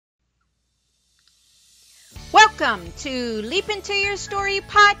Welcome to Leap Into Your Story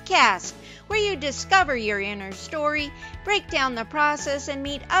podcast, where you discover your inner story, break down the process, and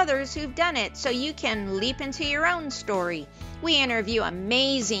meet others who've done it so you can leap into your own story. We interview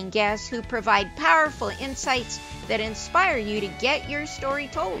amazing guests who provide powerful insights that inspire you to get your story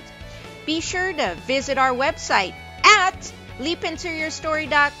told. Be sure to visit our website at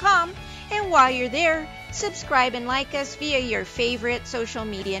leapintoyourstory.com, and while you're there, subscribe and like us via your favorite social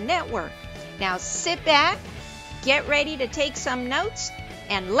media network. Now sit back, get ready to take some notes,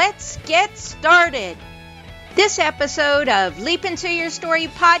 and let's get started. This episode of Leap Into Your Story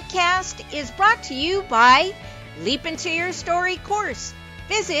podcast is brought to you by Leap Into Your Story course.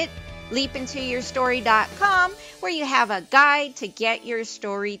 Visit leapintoyourstory.com, where you have a guide to get your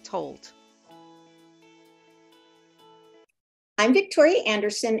story told. I'm Victoria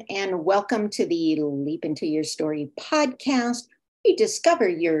Anderson, and welcome to the Leap Into Your Story podcast. You discover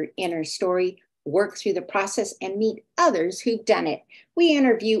your inner story, work through the process, and meet others who've done it. We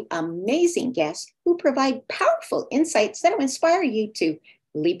interview amazing guests who provide powerful insights that will inspire you to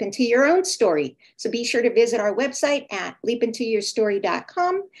leap into your own story. So be sure to visit our website at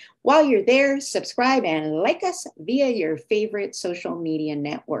leapintoyourstory.com. While you're there, subscribe and like us via your favorite social media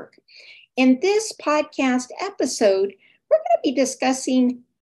network. In this podcast episode, we're going to be discussing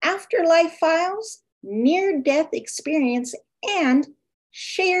afterlife files, near-death experience, and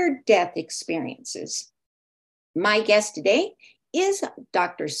shared death experiences. My guest today is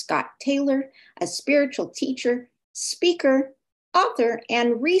Dr. Scott Taylor, a spiritual teacher, speaker, author,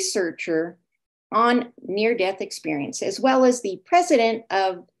 and researcher on near-death experience, as well as the president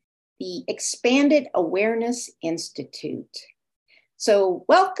of the Expanded Awareness Institute. So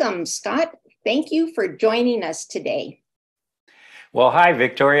welcome, Scott. Thank you for joining us today. Well, hi,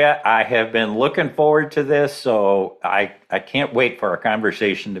 Victoria. I have been looking forward to this, so I can't wait for our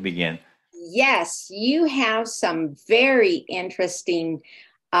conversation to begin. Yes, you have some very interesting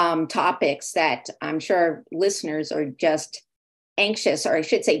topics that I'm sure listeners are just anxious, or I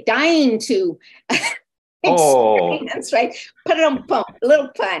should say dying to experience, right? Put it on pump, a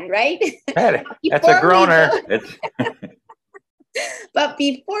little pun, right? That's a groaner. But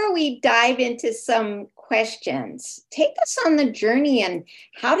before we dive into some questions, take us on the journey, and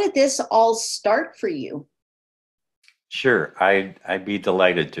how did this all start for you? Sure, I'd be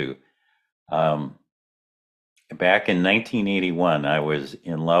delighted to. Back in 1981, I was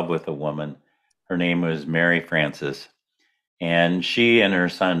in love with a woman. Her name was Mary Frances, and she and her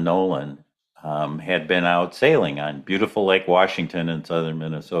son Nolan had been out sailing on beautiful Lake Washington in southern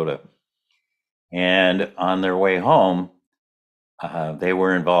Minnesota. And on their way home, they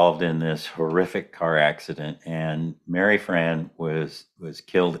were involved in this horrific car accident, and Mary Fran was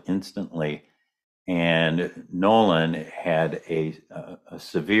killed instantly, and Nolan had a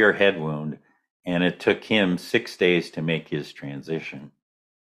severe head wound, and it took him 6 days to make his transition.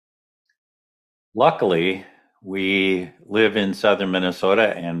 Luckily, we live in southern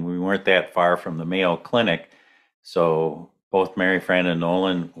Minnesota, and we weren't that far from the Mayo Clinic, so both Mary Fran and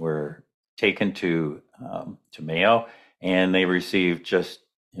Nolan were taken to Mayo. And they received just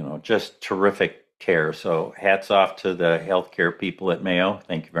terrific care. So hats off to the healthcare people at Mayo.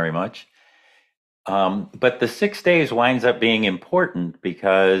 Thank you very much. But the 6 days winds up being important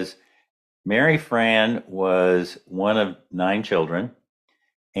because Mary Fran was one of 9 children,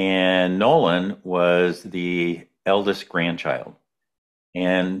 and Nolan was the eldest grandchild.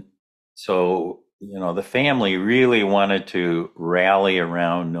 And so, the family really wanted to rally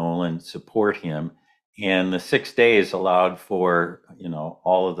around Nolan, support him. And the 6 days allowed for,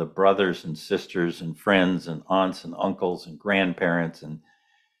 all of the brothers and sisters and friends and aunts and uncles and grandparents and,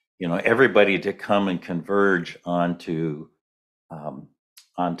 everybody to come and converge onto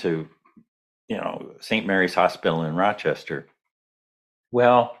St. Mary's Hospital in Rochester.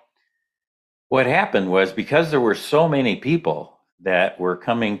 Well, what happened was, because there were so many people that were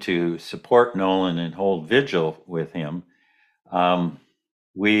coming to support Nolan and hold vigil with him,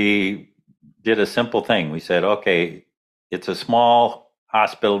 we did a simple thing. We said, okay, it's a small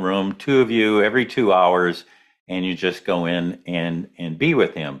hospital room, 2 of you every 2 hours, and you just go in and be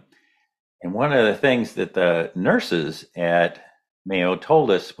with him. And one of the things that the nurses at Mayo told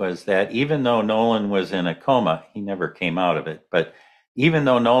us was that even though Nolan was in a coma, he never came out of it, but even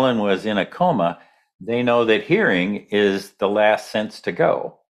though Nolan was in a coma, they know that hearing is the last sense to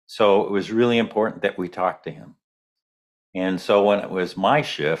go. So it was really important that we talk to him. And so when it was my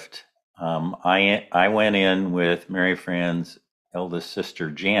shift, I went in with Mary Fran's eldest sister,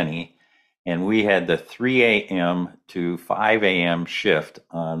 Jannie, and we had the 3 a.m. to 5 a.m. shift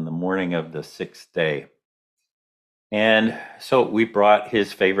on the morning of the 6th day. And so we brought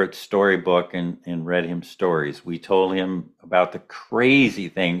his favorite storybook and read him stories. We told him about the crazy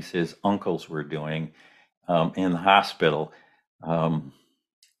things his uncles were doing in the hospital. Um,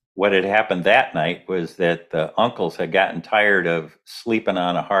 what had happened that night was that the uncles had gotten tired of sleeping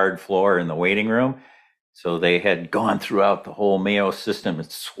on a hard floor in the waiting room. So they had gone throughout the whole Mayo system and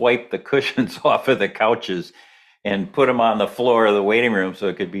swiped the cushions off of the couches and put them on the floor of the waiting room so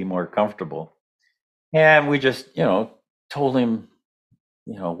it could be more comfortable. And we just, told him,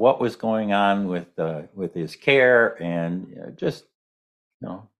 what was going on with his care and just, you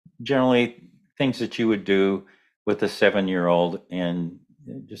know, generally things that you would do with a 7-year-old and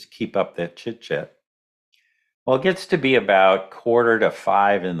just keep up that chit chat. Well, it gets to be about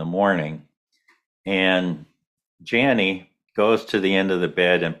 4:45 in the morning, and Janny goes to the end of the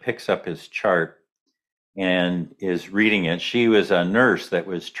bed and picks up his chart and is reading it. She was a nurse that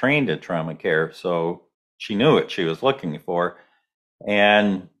was trained in trauma care, so she knew what she was looking for.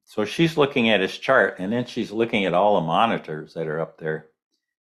 And so she's looking at his chart, and then she's looking at all the monitors that are up there.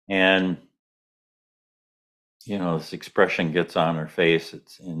 And, this expression gets on her face.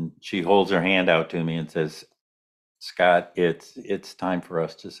 And she holds her hand out to me and says, Scott, it's time for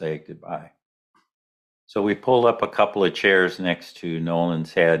us to say goodbye. So we pulled up a couple of chairs next to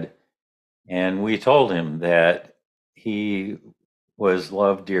Nolan's head, and we told him that he was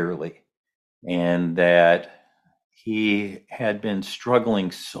loved dearly and that he had been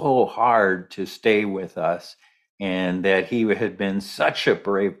struggling so hard to stay with us and that he had been such a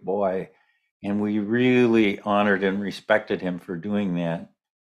brave boy. And we really honored and respected him for doing that.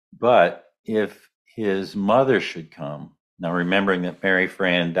 But if his mother should come, now remembering that Mary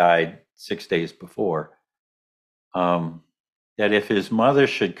Fran died 6 days before, that if his mother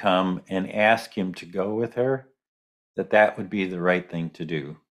should come and ask him to go with her, that would be the right thing to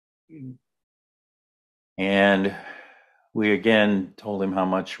do. Mm. And we again told him how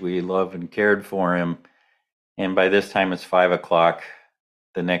much we loved and cared for him. And by this time it's 5 o'clock.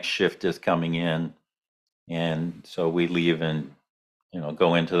 The next shift is coming in. And so we leave and,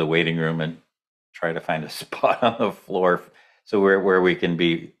 go into the waiting room and try to find a spot on the floor so where we can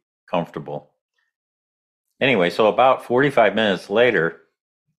be comfortable. Anyway, so about 45 minutes later,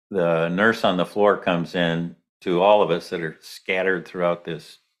 the nurse on the floor comes in to all of us that are scattered throughout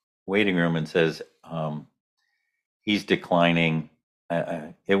this waiting room and says, he's declining.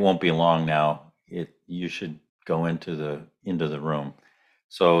 It won't be long now. You should go into the room.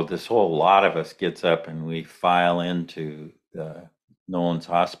 So this whole lot of us gets up and we file into Nolan's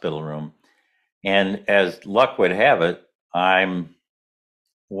hospital room. And as luck would have it, I'm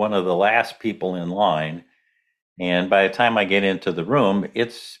one of the last people in line. And by the time I get into the room,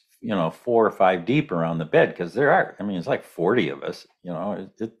 it's 4 or 5 deep around the bed because it's like 40 of us.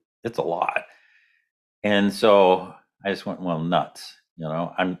 It's a lot. And so I just went, well, nuts.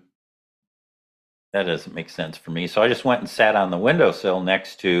 That doesn't make sense for me. So I just went and sat on the windowsill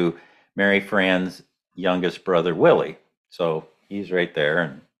next to Mary Fran's youngest brother, Willie. So he's right there,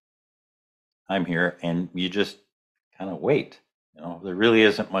 and I'm here, and you just kind of wait. There really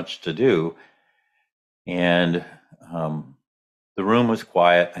isn't much to do. And the room was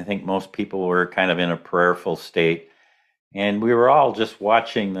quiet. I think most people were kind of in a prayerful state. And we were all just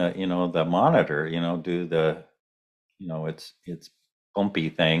watching the monitor, do the, it's bumpy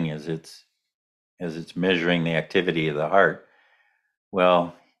thing as it's measuring the activity of the heart.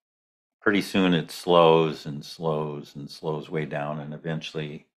 Well, pretty soon it slows and slows and slows way down, and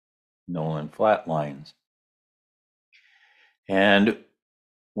eventually Nolan flatlines. And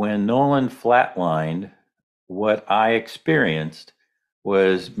when Nolan flatlined, what I experienced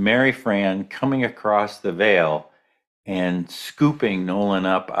was Mary Fran coming across the veil and scooping Nolan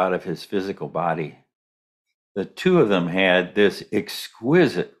up out of his physical body. The two of them had this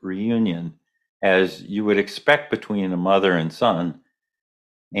exquisite reunion, as you would expect between a mother and son.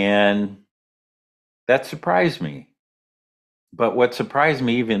 And that surprised me. But what surprised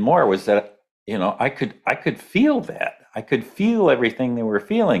me even more was that, I could feel that. I could feel everything they were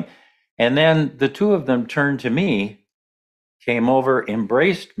feeling. And then the two of them turned to me, came over,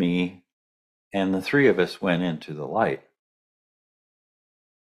 embraced me, and the three of us went into the light.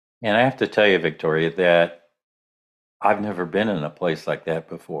 And I have to tell you, Victoria, that I've never been in a place like that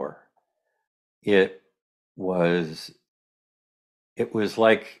before. It was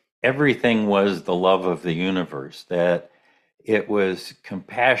like everything was the love of the universe, that it was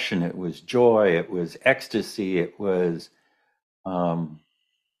compassion, it was joy, it was ecstasy, it was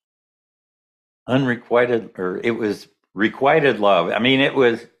unrequited, or it was requited love. I mean, it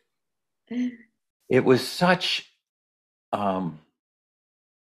was such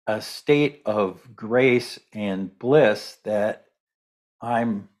a state of grace and bliss that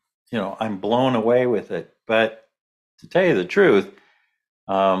I'm, I'm blown away with it. But to tell you the truth,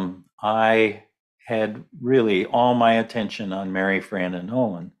 I had really all my attention on Mary, Fran, and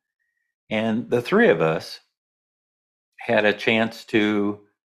Nolan. And the three of us had a chance to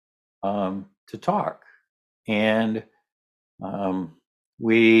talk. And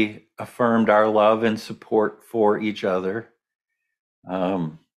we affirmed our love and support for each other.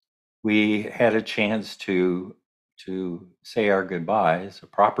 We had a chance to say our goodbyes, a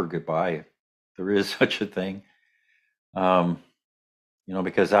proper goodbye, if there is such a thing.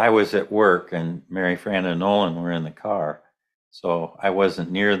 Because I was at work and Mary, Fran, and Nolan were in the car, so I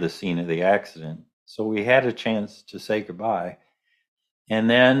wasn't near the scene of the accident. So we had a chance to say goodbye, and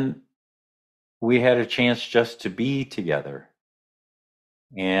then we had a chance just to be together.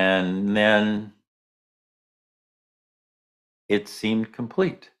 And then it seemed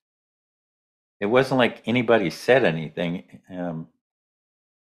complete. It wasn't like anybody said anything. And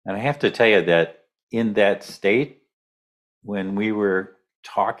I have to tell you that in that state, when we were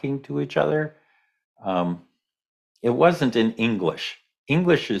talking to each other, it wasn't in English.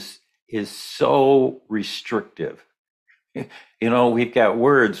 English is so restrictive. We've got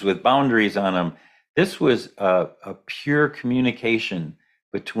words with boundaries on them. This was a pure communication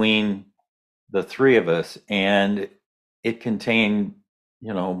between the three of us, and it contained,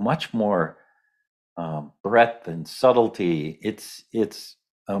 much more breadth and subtlety. It's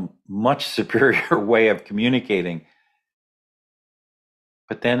a much superior way of communicating.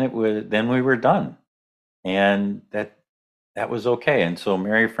 But then we were done, and that was okay. And so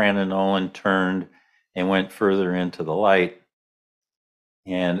Mary, Fran, and Nolan turned and went further into the light,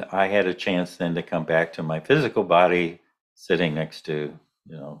 and I had a chance then to come back to my physical body, sitting next to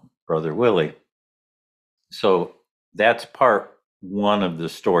Brother Willie. So that's part one of the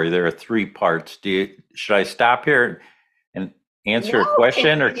story. There are three parts. Should I stop here and answer a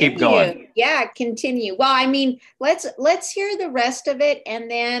question or keep going? Yeah, continue. Well, I mean, let's hear the rest of it, and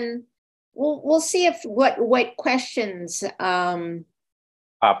then we'll see if what questions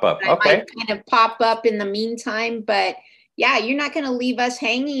Pop up. Okay. might kind of pop up in the meantime. But yeah, you're not going to leave us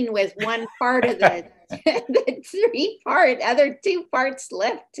hanging with one part of the the other two parts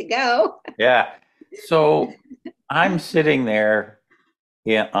left to go. Yeah. So I'm sitting there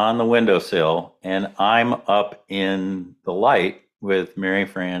on the windowsill, and I'm up in the light with Mary,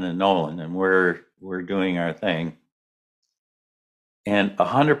 Fran, and Nolan, and we're doing our thing. And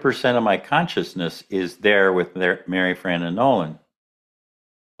 100% of my consciousness is there with Mary, Fran, and Nolan.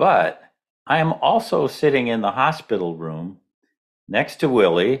 But I'm also sitting in the hospital room next to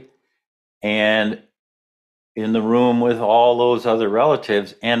Willie, and in the room with all those other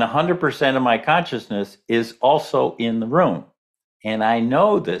relatives, and 100% of my consciousness is also in the room. And I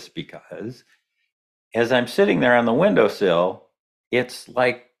know this because as I'm sitting there on the windowsill, it's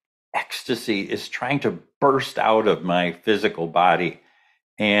like ecstasy is trying to burst out of my physical body,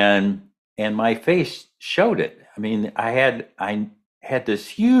 and my face showed it. I mean, I had this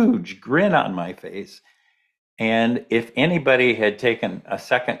huge grin on my face, and if anybody had taken a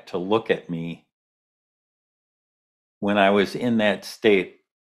second to look at me when I was in that state,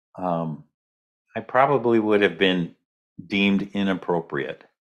 I probably would have been deemed inappropriate.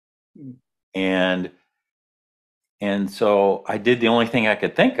 And so I did the only thing I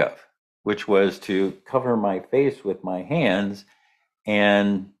could think of, which was to cover my face with my hands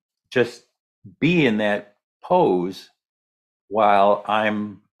and just be in that pose while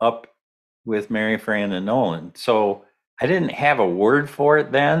I'm up with Mary, Fran, and Nolan. So I didn't have a word for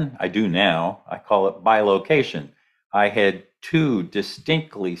it then. I do now. I call it bilocation. I had two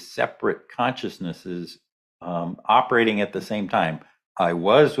distinctly separate consciousnesses operating at the same time. I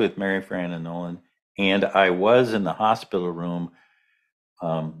was with Mary, Fran, and Nolan, and I was in the hospital room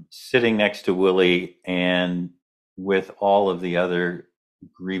sitting next to Willie and with all of the other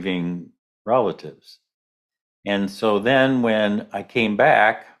grieving relatives. And so then when I came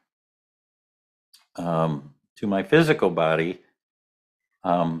back to my physical body,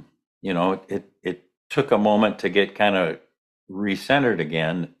 it took a moment to get kind of recentered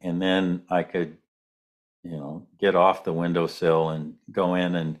again, and then I could, get off the windowsill and go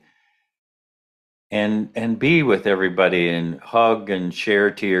in and be with everybody and hug and share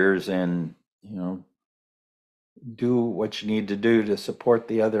tears and do what you need to do to support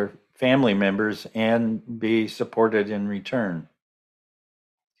the other family members and be supported in return.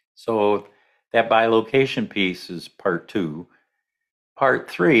 So that bilocation piece is part two.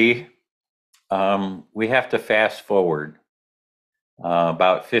 Part three, we have to fast forward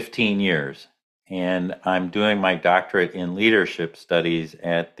about 15 years. and I'm doing my doctorate in leadership studies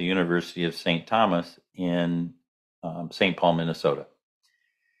at the University of St. Thomas in St. Paul, Minnesota.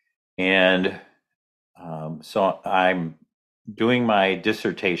 And so I'm doing my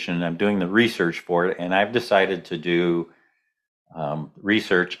dissertation, I'm doing the research for it, and I've decided to do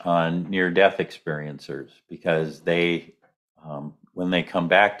research on near-death experiencers because when they come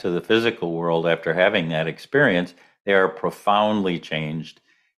back to the physical world after having that experience, they are profoundly changed,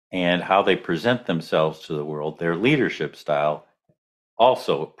 and how they present themselves to the world, their leadership style,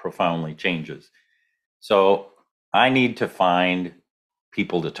 also profoundly changes. So I need to find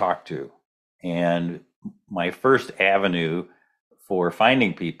people to talk to. And my first avenue for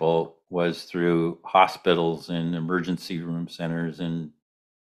finding people was through hospitals and emergency room centers and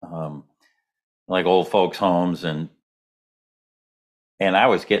um, like old folks' homes. And I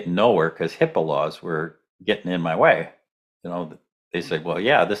was getting nowhere because HIPAA laws were getting in my way. You know, they said, well,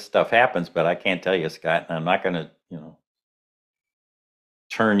 yeah, this stuff happens, but I can't tell you, Scott, and I'm not going to,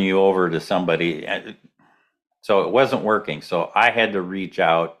 turn you over to somebody. So it wasn't working. So I had to reach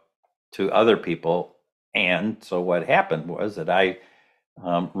out to other people. And so what happened was that I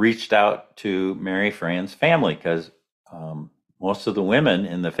reached out to Mary Fran's family because most of the women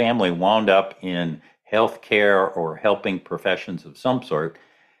in the family wound up in healthcare or helping professions of some sort.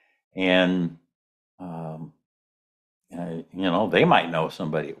 And, they might know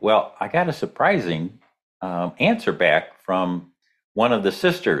somebody. Well, I got a surprising answer back from one of the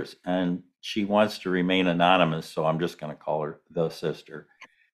sisters, and she wants to remain anonymous, so I'm just going to call her the sister.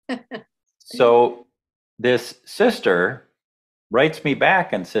 So this sister writes me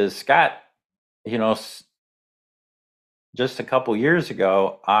back and says, Scott, just a couple years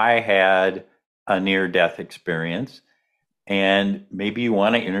ago, I had a near death experience, and maybe you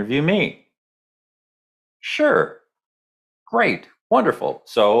want to interview me. Sure. Great. Wonderful.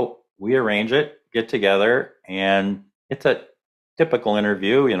 So we arrange it, get together, and it's a typical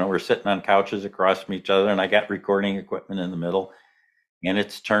interview. We're sitting on couches across from each other, and I got recording equipment in the middle, and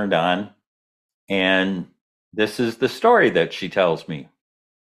it's turned on. And this is the story that she tells me.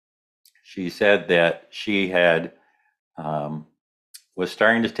 She said that she had was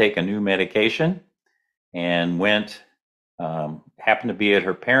starting to take a new medication and happened to be at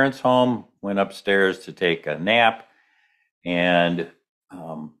her parents' home, went upstairs to take a nap, and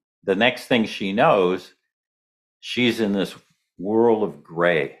the next thing she knows, she's in this world of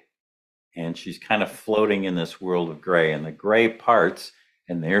gray, and she's kind of floating in this world of gray, and the gray parts,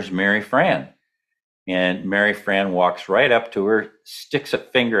 and there's Mary Fran. And Mary Fran walks right up to her, sticks a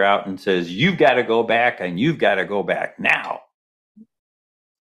finger out, and says, "You've got to go back, and you've got to go back now."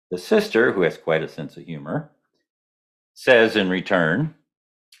 The sister, who has quite a sense of humor, says in return,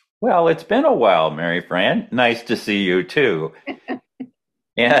 "Well, it's been a while, Mary Fran. Nice to see you too."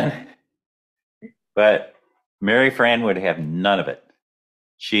 But Mary Fran would have none of it.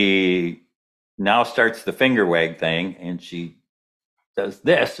 She now starts the finger wag thing, and she does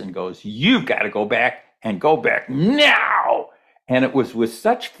this and goes, "You've got to go back and go back now." And it was with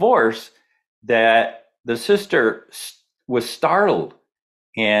such force that the sister was startled.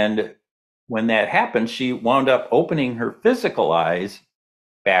 And when that happened, she wound up opening her physical eyes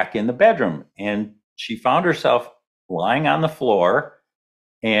back in the bedroom. And she found herself lying on the floor,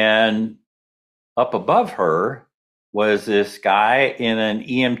 and up above her was this guy in an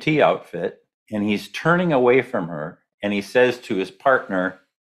EMT outfit, and he's turning away from her, and he says to his partner,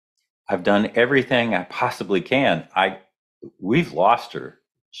 "I've done everything I possibly can. We've lost her.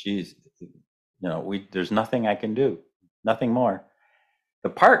 She's, there's nothing I can do, nothing more." The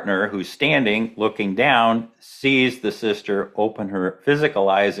partner, who's standing looking down, sees the sister open her physical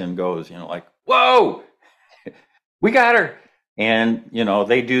eyes and goes, like, "Whoa, we got her." And,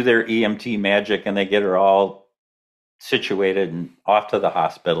 they do their EMT magic, and they get her all situated and off to the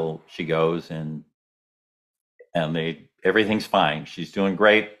hospital she goes, and everything's fine. She's doing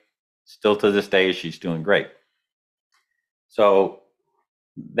great. Still to this day, she's doing great. So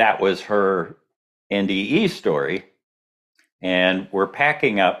that was her NDE story. And we're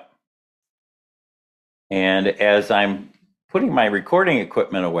packing up. And as I'm putting my recording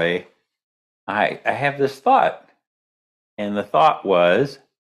equipment away, I have this thought. And the thought was,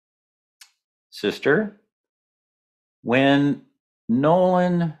 sister, when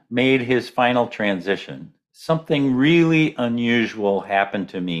Nolan made his final transition, something really unusual happened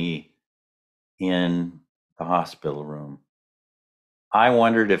to me in the hospital room. I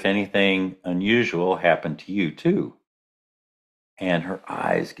wondered if anything unusual happened to you too. And her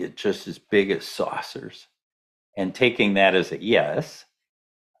eyes get just as big as saucers. And taking that as a yes,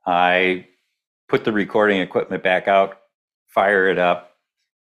 I put the recording equipment back out, fire it up,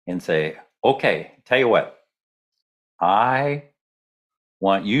 and say, okay, tell you what, I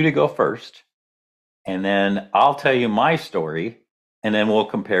want you to go first, and then I'll tell you my story, and then we'll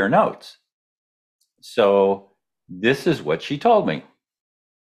compare notes. So this is what she told me.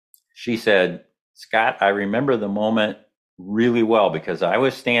 She said, Scott, I remember the moment really well because I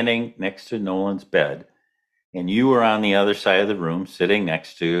was standing next to Nolan's bed and you were on the other side of the room sitting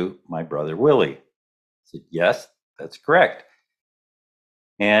next to my brother Willie. I said, yes, that's correct.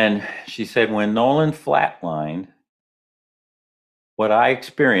 And she said, when Nolan flatlined, what I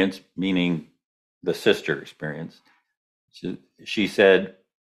experienced, meaning the sister experience, she said,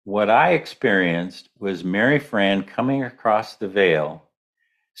 what I experienced was Mary Fran coming across the veil,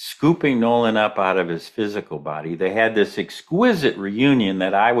 scooping Nolan up out of his physical body. They had this exquisite reunion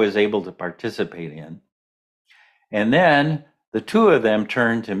that I was able to participate in. And then the two of them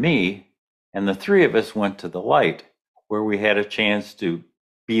turned to me, and the three of us went to the light where we had a chance to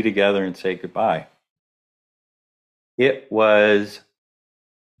be together and say goodbye. It was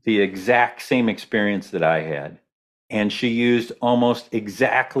the exact same experience that I had. And she used almost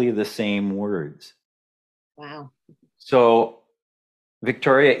exactly the same words. Wow. So,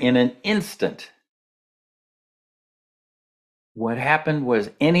 Victoria, in an instant, what happened was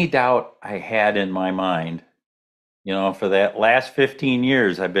any doubt I had in my mind, for that last 15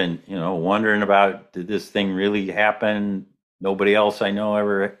 years, I've been, wondering about, did this thing really happen? Nobody else I know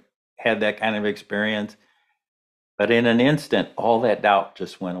ever had that kind of experience. But in an instant, all that doubt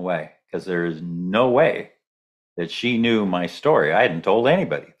just went away because there is no way that she knew my story. I hadn't told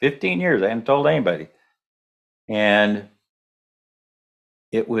anybody. 15 years, I hadn't told anybody. And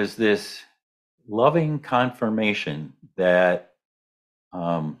it was this loving confirmation that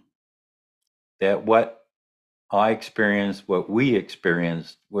that what I experienced, what we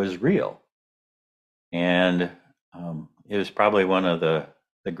experienced, was real. And it was probably one of the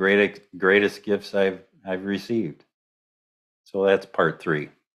greatest gifts I've received. So that's part 3.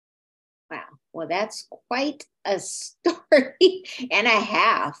 Wow. Well, that's quite a story and a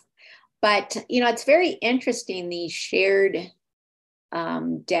half. But, it's very interesting, these shared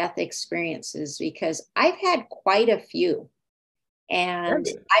death experiences, because I've had quite a few. And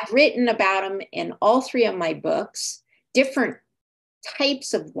I've written about them in all 3 of my books, different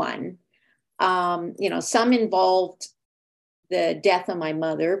types of one. Some involved the death of my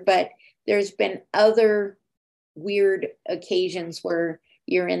mother, but there's been other weird occasions where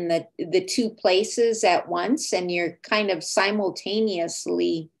you're in the 2 places at once and you're kind of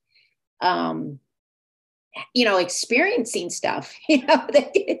simultaneously experiencing stuff.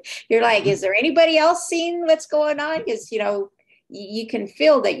 You're like, is there anybody else seeing what's going on? Because you can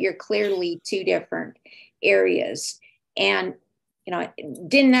feel that you're clearly 2 different areas, and it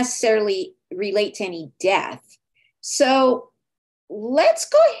didn't necessarily relate to any death. So let's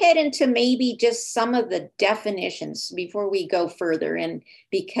go ahead into maybe just some of the definitions before we go further. And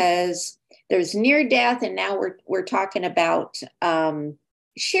because there's near death, and now we're talking about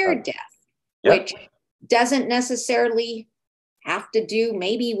shared death, which doesn't necessarily have to do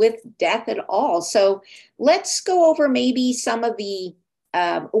maybe with death at all. So let's go over maybe some of the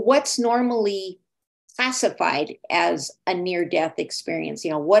what's normally classified as a near-death experience.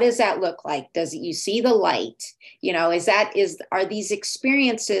 What does that look like? Does you see the light? Are these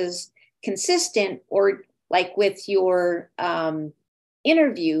experiences consistent, or like with your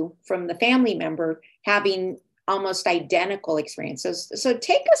interview from the family member having almost identical experiences? So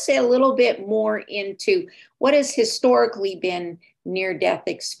take us a little bit more into what has historically been near-death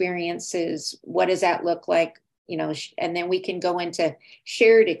experiences. What does that look like? And then we can go into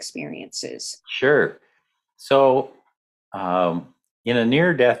shared experiences. Sure. So, in a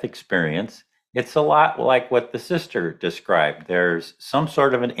near-death experience, it's a lot like what the sister described. There's some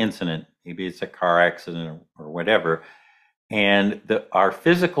sort of an incident, maybe it's a car accident or whatever, and our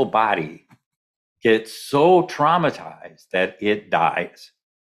physical body gets so traumatized that it dies.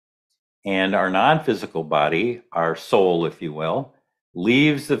 And our non-physical body, our soul, if you will,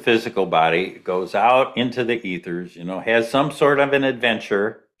 leaves the physical body, goes out into the ethers, has some sort of an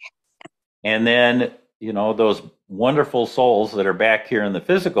adventure. And then, those wonderful souls that are back here in the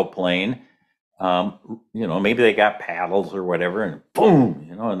physical plane, maybe they got paddles or whatever, and boom,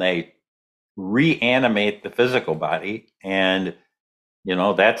 and they reanimate the physical body. And,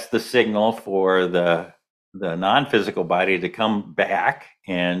 that's the signal for the non-physical body to come back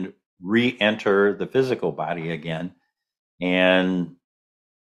and re-enter the physical body again. And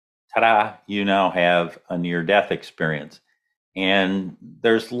ta-da, you now have a near-death experience. And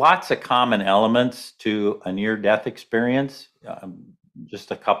there's lots of common elements to a near-death experience,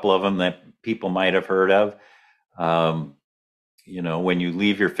 just a couple of them that people might have heard of. when you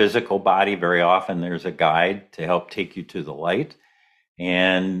leave your physical body, very often there's a guide to help take you to the light.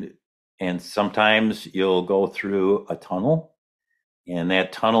 And sometimes you'll go through a tunnel, and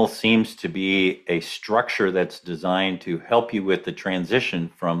that tunnel seems to be a structure that's designed to help you with the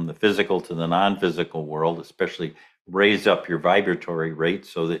transition from the physical to the non-physical world, especially raise up your vibratory rate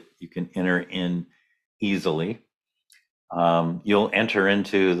so that you can enter in easily. You'll enter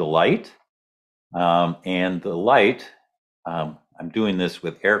into the light, and the light, I'm doing this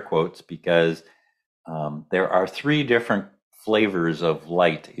with air quotes because there are three different flavors of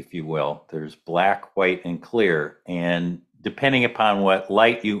light, if you will. There's black, white, and clear. And depending upon what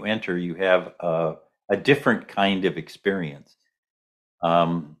light you enter, you have a different kind of experience.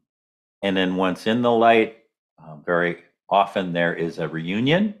 And then once in the light, very often there is a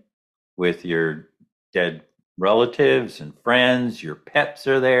reunion with your dead relatives and friends. Your pets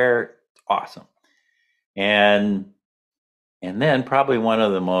are there. It's awesome. And then probably one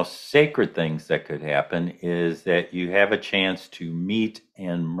of the most sacred things that could happen is that you have a chance to meet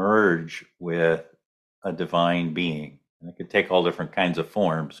and merge with a divine being. And it could take all different kinds of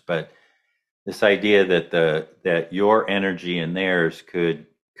forms, but this idea that your energy and theirs could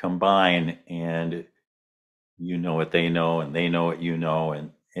combine, and you know what they know and they know what you know,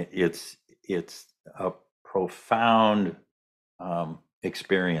 and it's a profound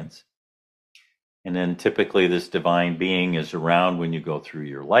experience. And then typically this divine being is around when you go through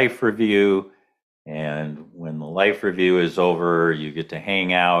your life review. And when the life review is over, you get to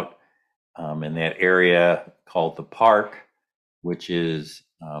hang out in that area called the park, which is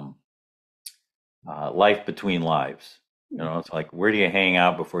life between lives. It's like, where do you hang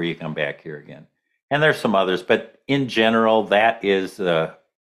out before you come back here again? And there's some others, but in general, that is the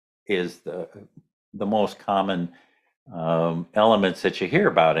most common elements that you hear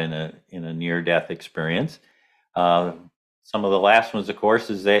about in a near-death experience. Some of the last ones, of course,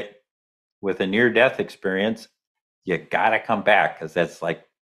 is that with a near-death experience, you gotta come back, because that's like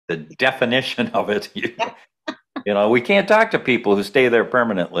the definition of it. We can't talk to people who stay there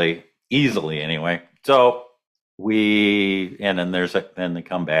permanently easily, anyway. So then they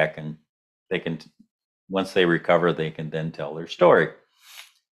come back, and they can, once they recover, they can then tell their story.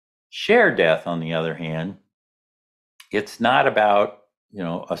 Shared death, on the other hand, it's not about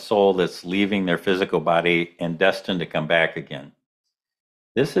a soul that's leaving their physical body and destined to come back again.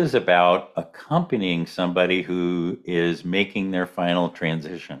 This is about accompanying somebody who is making their final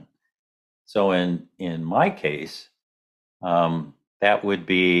transition. So in my case, that would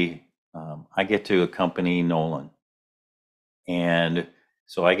be I get to accompany Nolan, and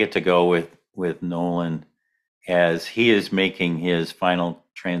so I get to go with Nolan as he is making his final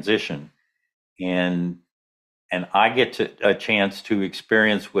transition, and I get a chance to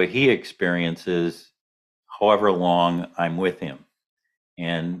experience what he experiences, however long I'm with him.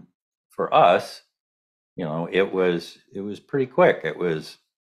 And for us, it was pretty quick. It was,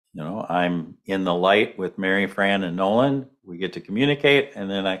 I'm in the light with Mary, Fran, and Nolan. We get to communicate,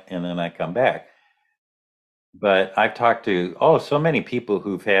 and then I come back. But I've talked to so many people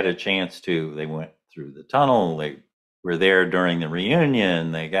who've had a chance to. They went through the tunnel. They were there during the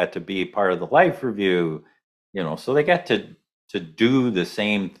reunion. They got to be part of the life review. So they got to do the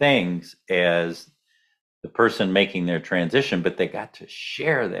same things as the person making their transition, but they got to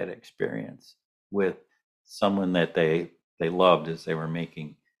share that experience with someone that they loved as they were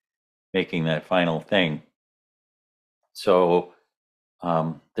making that final thing. So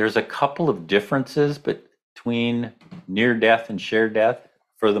there's a couple of differences between near death and shared death.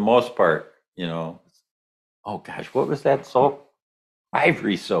 For the most part, oh gosh, what was that soap?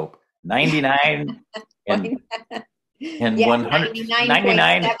 Ivory soap, 99 and yeah, 100,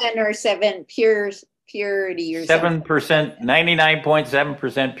 99.7 or 7 purity or 7%,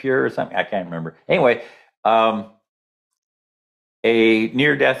 99.7% pure or something. I can't remember. Anyway, a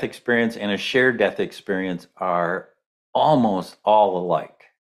near-death experience and a shared death experience are almost all alike.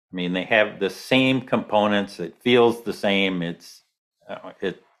 I mean, they have the same components. It feels the same.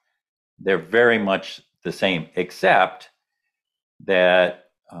 They're very much the same, except that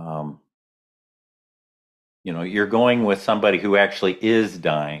you're going with somebody who actually is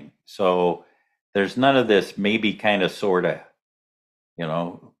dying. So there's none of this maybe, kind of, sort of.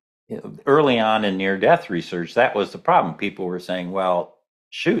 Early on in near-death research, that was the problem. People were saying, well,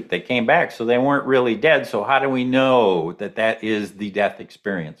 shoot, they came back, so they weren't really dead. So how do we know that is the death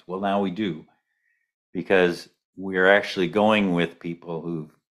experience? Well, now we do, because we're actually going with people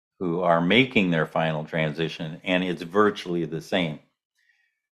who are making their final transition, and it's virtually the same.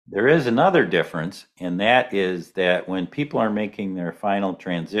 There is another difference, and that is that when people are making their final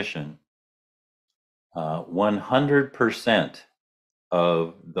transition, 100%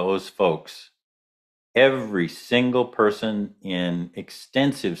 of those folks, every single person in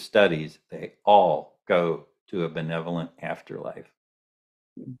extensive studies, they all go to a benevolent afterlife.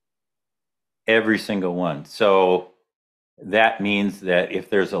 Every single one. So that means that if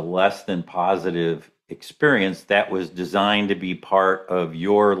there's a less than positive experience, that was designed to be part of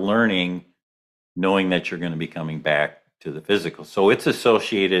your learning, knowing that you're going to be coming back to the physical. So it's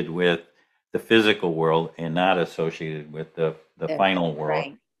associated with the physical world and not associated with the final world.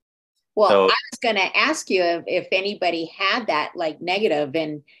 Right. Well, So I was going to ask you if anybody had that like negative,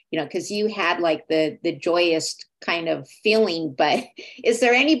 and because you had like the joyous kind of feeling, but is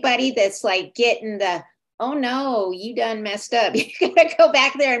there anybody that's like getting the, oh no, you done messed up, you gotta go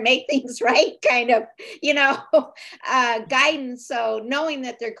back there and make things right, kind of, guidance? So knowing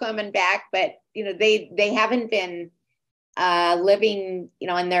that they're coming back, but they haven't been living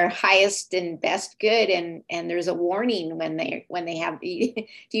in their highest and best good, and there's a warning when they have do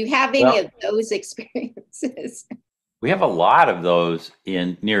you have any well, of those experiences? we have a lot of those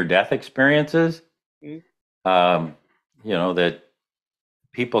in near death experiences. Mhm. That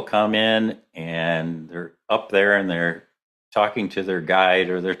people come in and they're up there and they're talking to their guide,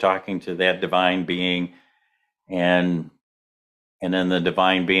 or they're talking to that divine being, and then the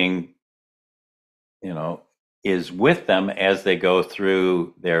divine being, is with them as they go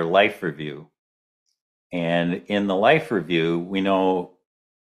through their life review. And in the life review, we know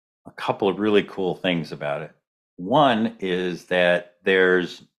a couple of really cool things about it. One is that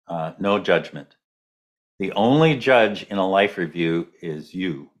there's no judgment. The only judge in a life review is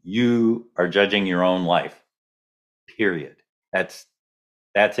you. You are judging your own life. Period. That's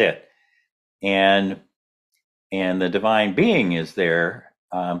it. And the divine being is there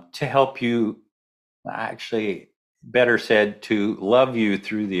to help you. Actually, better said, to love you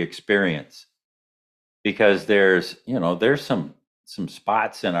through the experience, because there's some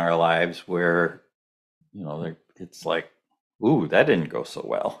spots in our lives where it's like, ooh, that didn't go so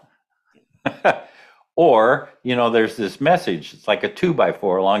well. Or there's this message, it's like a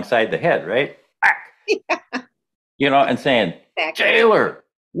 2x4 alongside the head, right? And saying, Exactly. Taylor,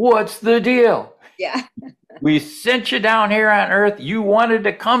 what's the deal? Yeah. We sent you down here on earth. You wanted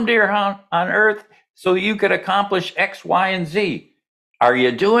to come here on earth so you could accomplish X, Y, and Z. Are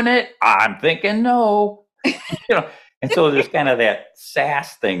you doing it? I'm thinking no. And so there's kind of that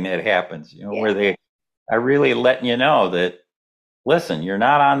sass thing that happens, Yeah. where they are really letting you know that, listen, you're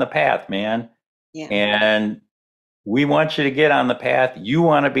not on the path, man. Yeah. And we want you to get on the path. You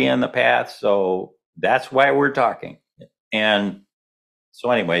want to be on the path. So that's why we're talking. And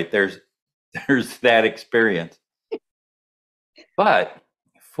so anyway, there's that experience. But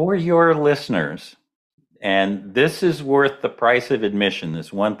for your listeners, and this is worth the price of admission,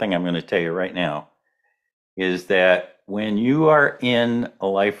 this one thing I'm going to tell you right now, is that when you are in a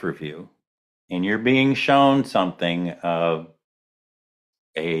life review and you're being shown something of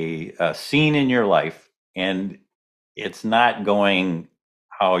a scene in your life, and it's not going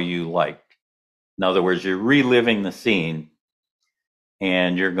how you liked. In other words, you're reliving the scene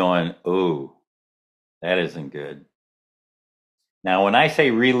and you're going, oh, that isn't good. Now, when I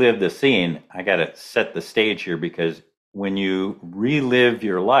say relive the scene, I got to set the stage here, because when you relive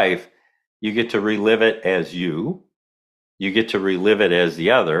your life, you get to relive it as you get to relive it as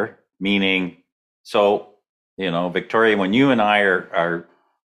the other, meaning, so, Victoria, when you and I are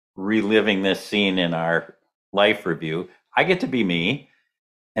reliving this scene in our life review, I get to be me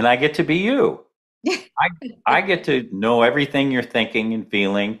and I get to be you. I get to know everything you're thinking and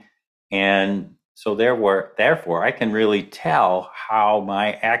feeling. And so therefore, I can really tell how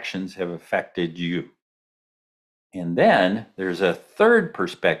my actions have affected you. And then there's a third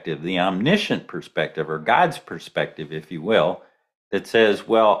perspective, the omniscient perspective, or God's perspective, if you will, that says,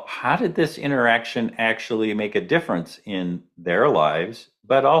 well, how did this interaction actually make a difference in their lives,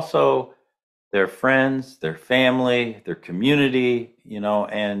 but also their friends, their family, their community,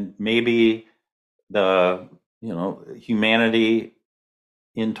 and maybe the, humanity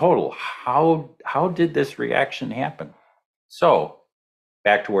in total? How did this reaction happen? So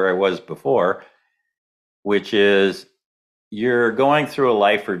back to where I was before, which is, you're going through a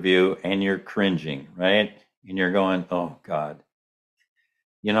life review and you're cringing, right? And you're going, oh God,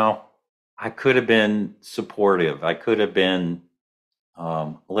 I could have been supportive. I could have been,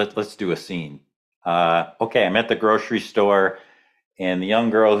 let's do a scene. Okay, I'm at the grocery store and the young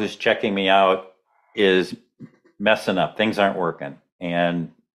girl who's checking me out is messing up. Things aren't working.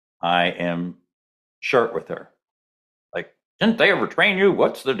 And I am short with her. Like, didn't they ever train you?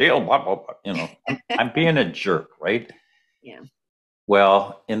 What's the deal? Blah, blah, blah. I'm being a jerk, right? Yeah.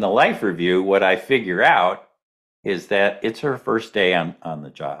 Well, in the life review, what I figure out is that it's her first day on the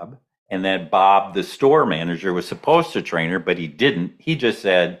job, and that Bob, the store manager, was supposed to train her, but he didn't. He just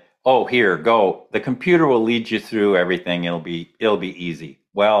said, "Oh, here, go. The computer will lead you through everything. It'll be easy."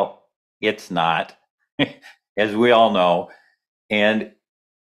 Well, it's not, as we all know. And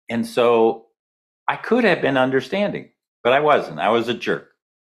so I could have been understanding, but I wasn't. I was a jerk.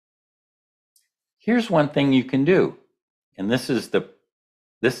 Here's one thing you can do, and this is the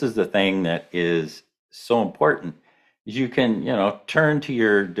thing that is so important, is you can, turn to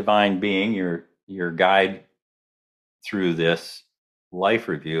your divine being, your guide through this life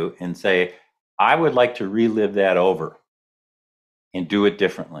review, and say, I would like to relive that over and do it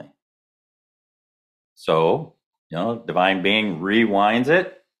differently. So, divine being rewinds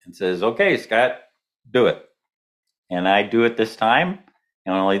it and says, okay, Scott, do it. And I do it this time.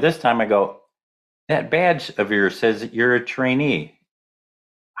 And only this time I go, that badge of yours says that you're a trainee.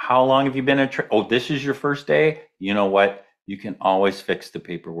 How long have you been oh, this is your first day? You know what? You can always fix the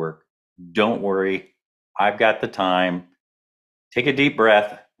paperwork. Don't worry. I've got the time. Take a deep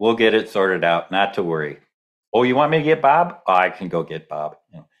breath. We'll get it sorted out. Not to worry. Oh, you want me to get Bob? Oh, I can go get Bob.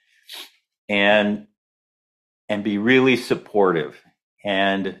 And be really supportive.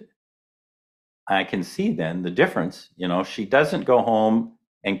 And I can see then the difference. She doesn't go home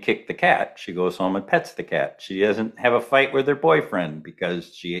and kick the cat. She goes home and pets the cat. She doesn't have a fight with her boyfriend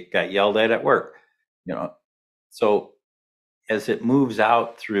because she got yelled at work. So as it moves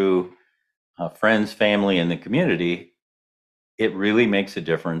out through friends, family, and the community, it really makes a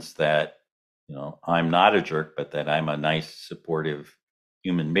difference that, I'm not a jerk, but that I'm a nice, supportive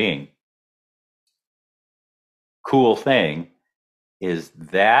human being. Cool thing is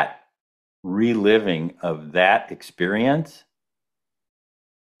that reliving of that experience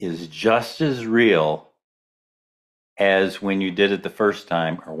is just as real as when you did it the first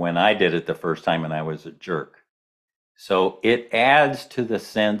time, or when I did it the first time and I was a jerk. So it adds to the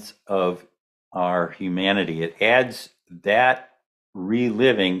sense of our humanity. It adds that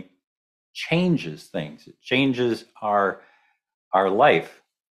reliving changes things. It changes our life,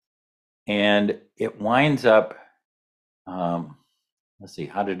 and it winds up. Let's see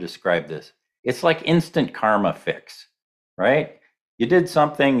how to describe this. It's like instant karma fix, right? You did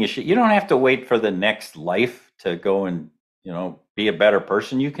something. You don't have to wait for the next life to go and be a better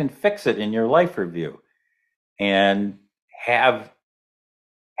person. You can fix it in your life review, and have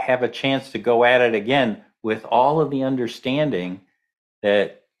a chance to go at it again with all of the understanding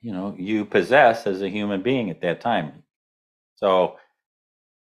that you possess as a human being at that time. So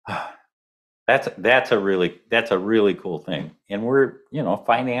that's a really cool thing, and we're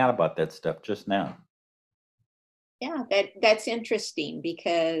finding out about that stuff just now. Yeah, that's interesting,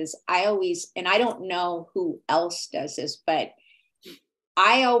 because I always, and I don't know who else does this, but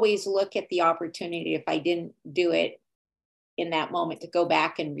I always look at the opportunity, if I didn't do it in that moment, to go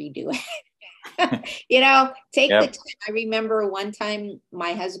back and redo it. Take the time. I remember one time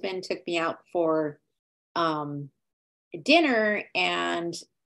my husband took me out for dinner, and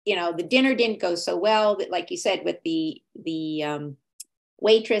the dinner didn't go so well, that, like you said, with the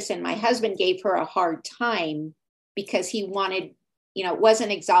waitress, and my husband gave her a hard time because he wanted, it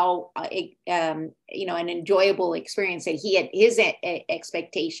wasn't an enjoyable experience, that he had his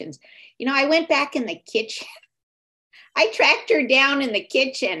expectations. I went back in the kitchen. I tracked her down in the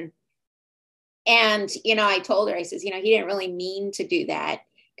kitchen, and I told her, I says, he didn't really mean to do that,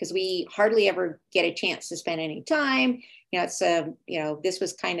 because we hardly ever get a chance to spend any time. It's this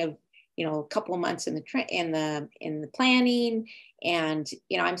was kind of a couple of months in the planning, and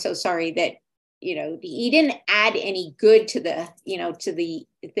I'm so sorry that he didn't add any good to the to the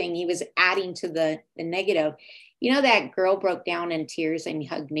thing. He was adding to the negative. That girl broke down in tears and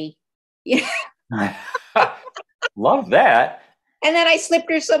hugged me. Yeah. Love that. And then I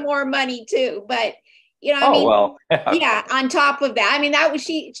slipped her some more money too. But well. Yeah, on top of that, that was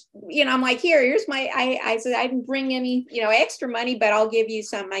she, I'm like, here's my, I said, I didn't bring any, extra money, but I'll give you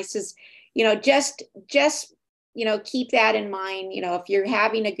some. I says, just keep that in mind. If you're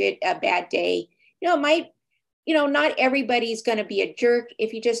having a bad day, it might, not everybody's going to be a jerk.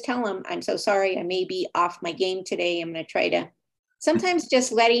 If you just tell them, I'm so sorry, I may be off my game today. I'm going to try to, sometimes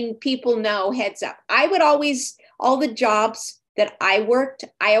just letting people know, heads up. I would always, all the jobs that I worked,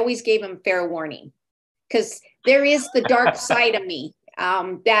 I always gave them fair warning, because there is the dark side of me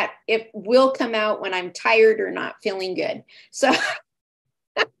that it will come out when I'm tired or not feeling good. So,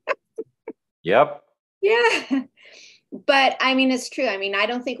 yep. Yeah. But it's true. I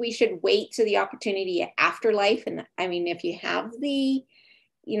don't think we should wait to the opportunity at Afterlife. And if you have the,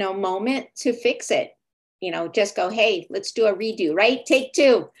 moment to fix it, just go, hey, let's do a redo, right? Take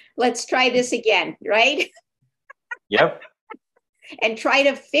two. Let's try this again, right? Yep. and try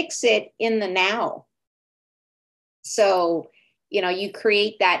to fix it in the now. So, you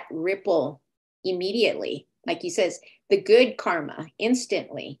create that ripple immediately. Like he says, the good karma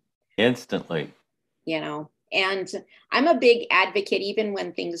instantly, Instantly. And I'm a big advocate, even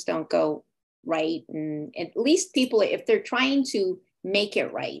when things don't go right. And at least people, if they're trying to make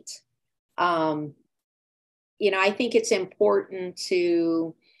it right, um, I think it's important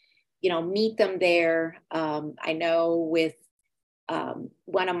to, meet them there. I know with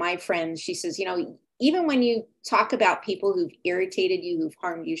one of my friends, she says, even when you talk about people who've irritated you, who've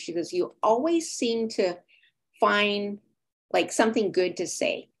harmed you, she goes, you always seem to find like something good to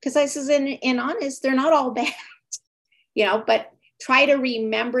say. Because I says, in honest, they're not all bad, but try to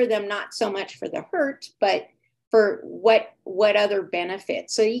remember them not so much for the hurt, but for what other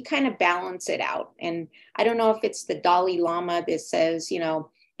benefits. So you kind of balance it out. And I don't know if it's the Dalai Lama that says,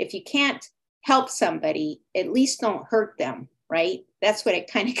 if you can't help somebody, at least don't hurt them, right? That's what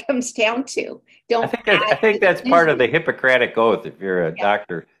it kind of comes down to. Don't I add to think the that's part of misery. the Hippocratic Oath. If you're a Yeah.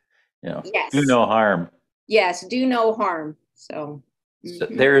 doctor, do Yes. no harm. Yes. Do no harm. So, So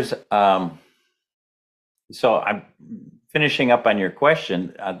mhm. there's so I'm finishing up on your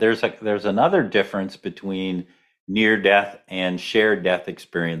question. There's another difference between near death and shared death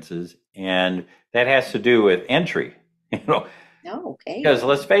experiences, and that has to do with entry. You know, Oh, okay. because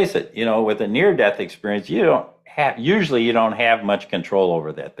let's face it, with a near death experience, you don't have much control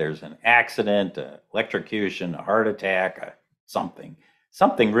over that. There's an accident, electrocution, a heart attack, something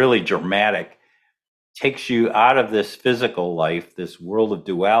really dramatic takes you out of this physical life, this world of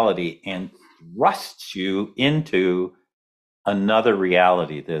duality, and thrusts you into another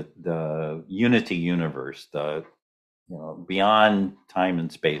reality, the unity universe, the beyond time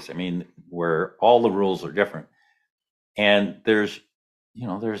and space. I mean, where all the rules are different. And there's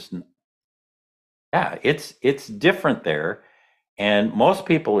yeah, it's different there. And most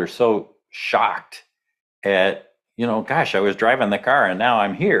people are so shocked at, gosh, I was driving the car and now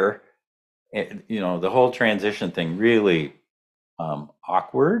I'm here. The whole transition thing really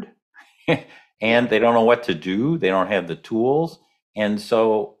awkward. Yeah. And they don't know what to do. They don't have the tools. And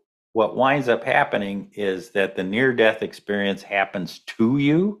so what winds up happening is that the near death experience happens to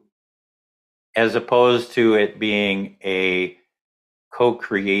you as opposed to it being a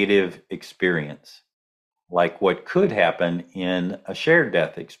co-creative experience, like what could happen in a shared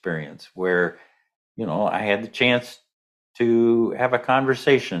death experience where, I had the chance to have a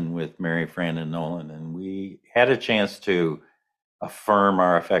conversation with Mary Fran and Nolan, and we had a chance to affirm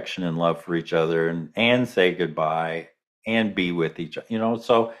our affection and love for each other and say goodbye and be with each other.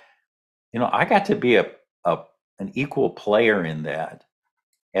 So, I got to be a an equal player in that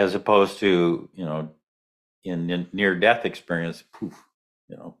as opposed to, in near death experience, poof,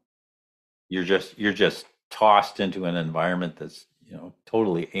 you know, you're just tossed into an environment that's,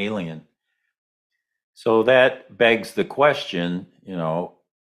 totally alien. So that begs the question,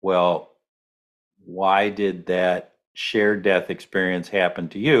 well, why did that shared death experience happen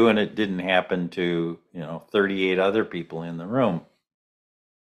to you and it didn't happen to, 38 other people in the room?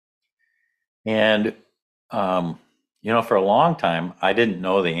 And, um, for a long time, I didn't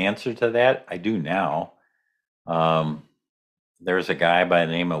know the answer to that. I do now. Um, there's a guy by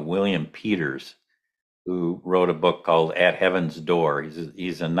the name of William Peters who wrote a book called At Heaven's Door.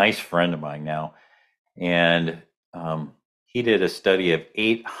 He's a nice friend of mine now. And he did a study of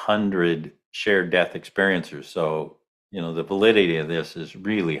 800 shared death experiencers. So, the validity of this is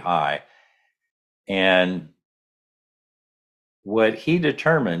really high. And what he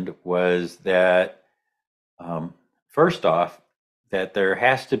determined was that, um, first off, that there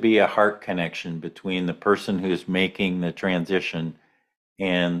has to be a heart connection between the person who's making the transition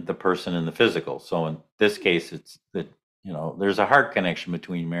and the person in the physical. So in this case, it's that, there's a heart connection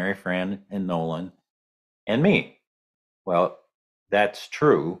between Mary Fran and Nolan and me. Well, that's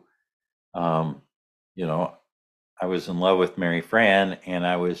true. Um, you know, I was in love with Mary Fran and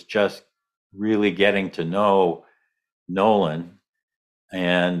I was just really getting to know Nolan.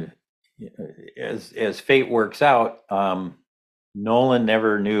 And as fate works out, Nolan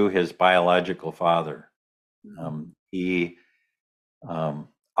never knew his biological father. He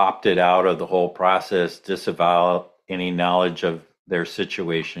opted out of the whole process, disavowed any knowledge of their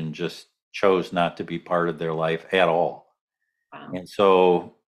situation, just chose not to be part of their life at all. Wow. And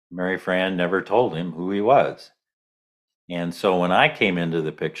so Mary Fran never told him who he was. And so when I came into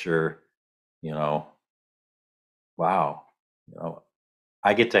the picture, you know, wow,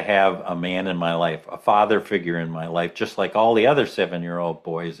 I get to have a man in my life, a father figure in my life, just like all the other 7-year-old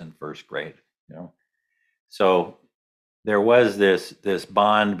boys in first grade, So there was this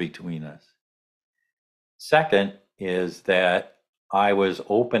bond between us. Second is that I was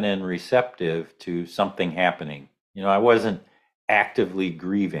open and receptive to something happening. I wasn't actively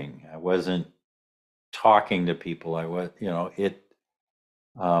grieving. I wasn't talking to people. I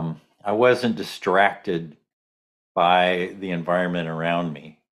wasn't distracted by the environment around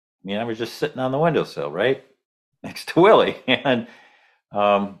me. I was just sitting on the windowsill, right next to Willie,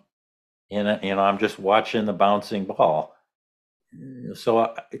 um, I'm just watching the bouncing ball.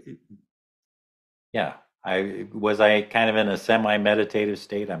 So, yeah, I kind of in a semi-meditative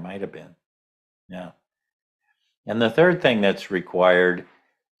state. I might have been, yeah. And the third thing that's required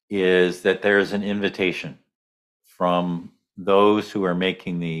is that there's an invitation from those who are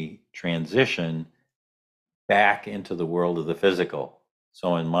making the transition back into the world of the physical.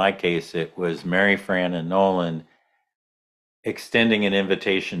 So in my case, it was Mary Fran and Nolan extending an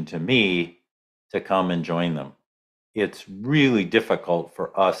invitation to me to come and join them. It's really difficult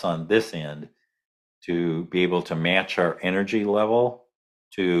for us on this end to be able to match our energy level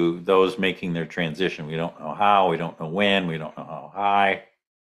to those making their transition. We don't know how, we don't know when, we don't know how high.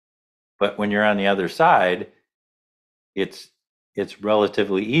 But when you're on the other side, it's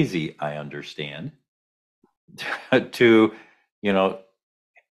relatively easy, I understand, to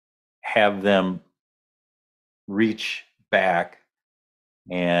have them reach back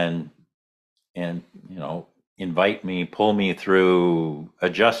and invite me, pull me through,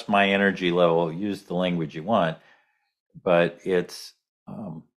 adjust my energy level, use the language you want, but it's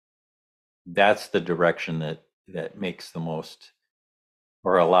that's the direction that makes the most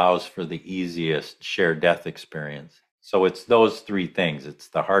or allows for the easiest shared death experience. So it's those three things. It's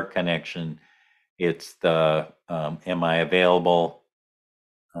the heart connection, it's the am I available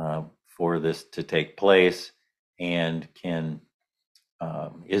for this to take place, and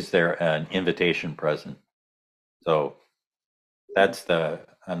is there an invitation present? So that's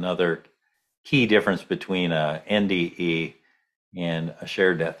another key difference between a NDE and a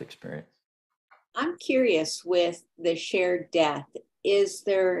shared death experience. I'm curious with the shared death, is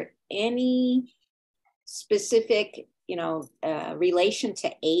there any specific, relation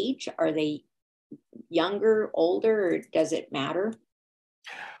to age? Are they younger, older, or does it matter?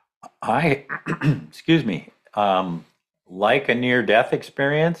 Excuse me, like a near death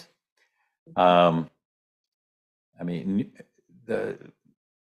experience, um, I mean,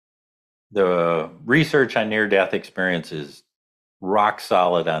 the research on near death experience is rock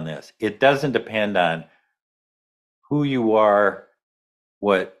solid on this. It doesn't depend on who you are,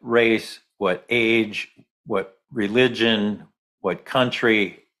 what race, what age, what religion, what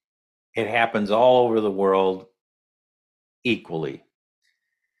country. It happens all over the world equally.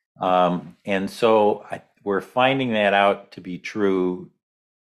 And so we're finding that out to be true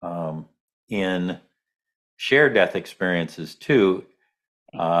in shared death experiences too.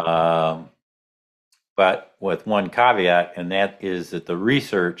 But with one caveat, and that is that the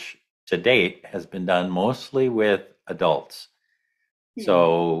research to date has been done mostly with adults.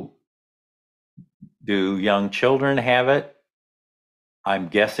 So, do young children have it? I'm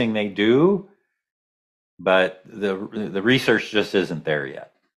guessing they do, but the research just isn't there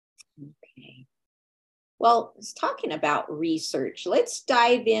yet. Okay. Well, talking about research, let's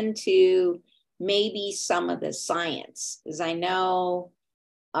dive into maybe some of the science, because I know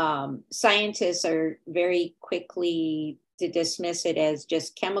scientists are very quickly to dismiss it as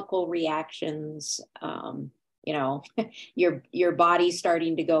just chemical reactions. Your body's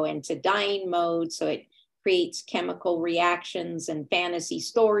starting to go into dying mode, so it creates chemical reactions and fantasy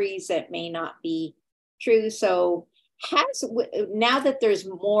stories that may not be true. So now that there's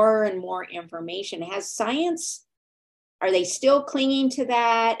more and more information, has science, are they still clinging to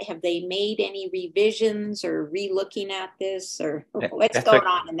that? Have they made any revisions or re-looking at this, or what's going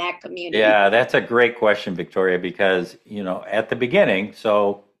on in that community? Yeah, that's a great question, Victoria, because, at the beginning,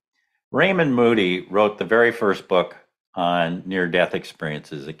 so Raymond Moody wrote the very first book on near-death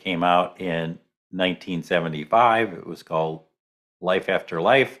experiences. It came out in 1975. It was called Life After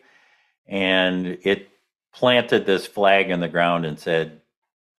Life, and it planted this flag in the ground and said,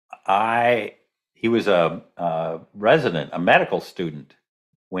 he was a resident, a medical student,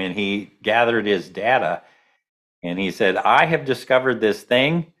 when he gathered his data, and he said, I have discovered this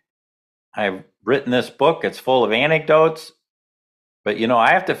thing. I've written this book. It's full of anecdotes, but I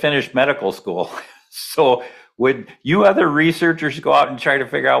have to finish medical school. So would you other researchers go out and try to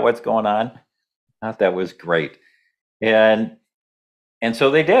figure out what's going on? I thought that was great. And so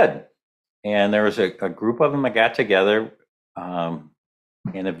they did. And there was a group of them that got together.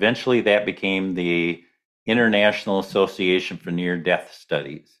 And eventually that became the International Association for Near-Death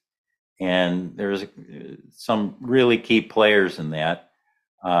Studies. And there's some really key players in that.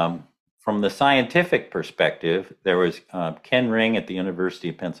 from the scientific perspective, there was Ken Ring at the University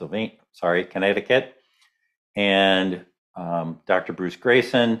of Connecticut, and Dr. Bruce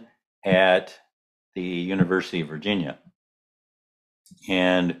Grayson at the University of Virginia.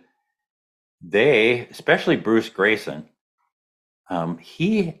 And they, especially Bruce Grayson,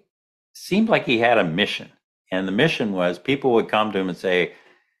 he seemed like he had a mission. And the mission was people would come to him and say,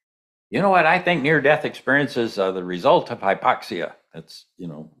 you know what, I think near-death experiences are the result of hypoxia. That's,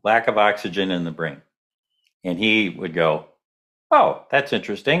 lack of oxygen in the brain. And he would go, oh, that's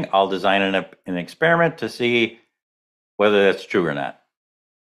interesting. I'll design an experiment to see whether that's true or not.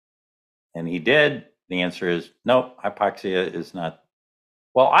 And he did. The answer is no, hypoxia is not.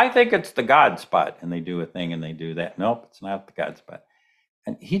 Well, I think it's the God spot. And they do a thing and they do that. Nope, it's not the God spot.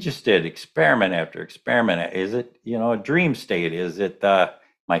 And he just did experiment after experiment. Is it, a dream state? Is it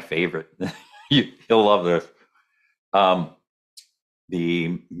my favorite? You'll love this.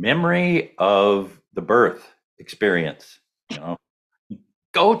 The memory of the birth experience,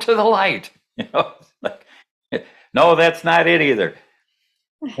 go to the light, like, no, that's not it either.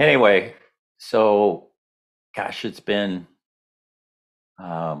 Anyway, so gosh, it's been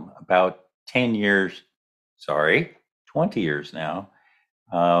about 10 years, 20 years now.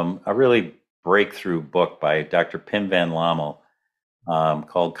 A really breakthrough book by Dr. Pim van Lommel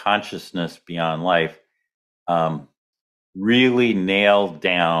called Consciousness Beyond Life really nailed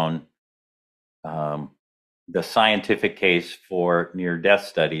down the scientific case for near-death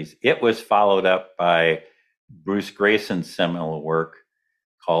studies. It was followed up by Bruce Grayson's seminal work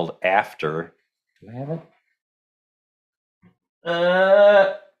called After. Do I have it?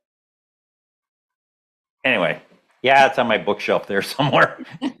 Anyway, yeah, it's on my bookshelf there somewhere.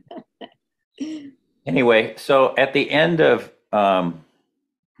 Anyway, so at the end of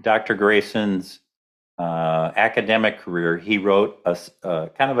Dr. Grayson's academic career, he wrote a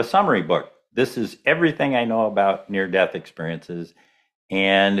kind of a summary book. This is everything I know about near-death experiences.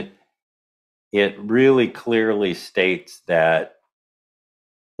 And it really clearly states that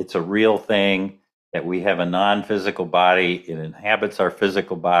it's a real thing, that we have a non-physical body, it inhabits our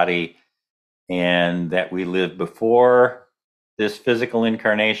physical body, and that we live before this physical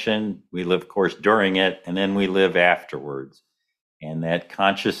incarnation, we live, of course, during it, and then we live afterwards. And that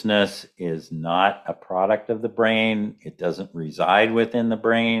consciousness is not a product of the brain. It doesn't reside within the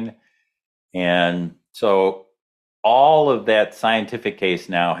brain. And so all of that scientific case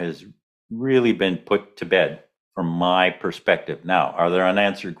now has really been put to bed from my perspective. Now, are there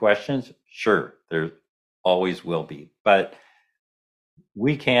unanswered questions? Sure, there always will be. But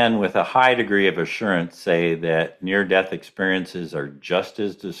we can, with a high degree of assurance, say that near-death experiences are just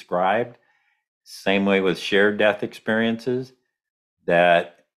as described. Same way with shared death experiences.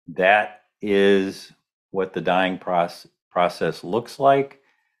 That is what the dying process looks like.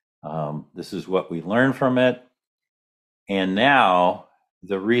 This is what we learn from it. And now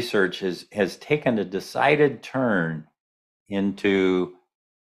the research has taken a decided turn into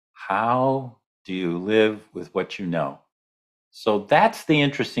how do you live with what you know? So that's the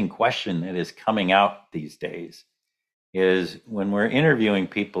interesting question that is coming out these days, is when we're interviewing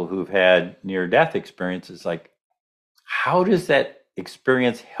people who've had near-death experiences, like, how does that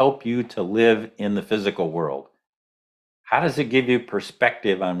experience help you to live in the physical world? How does it give you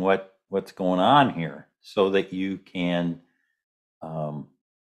perspective on what's going on here so that you can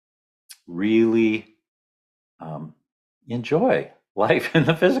really enjoy life in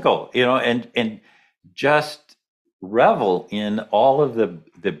the physical, and just revel in all of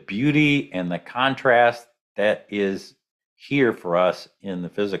the beauty and the contrast that is here for us in the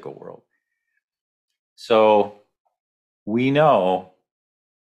physical world. So we know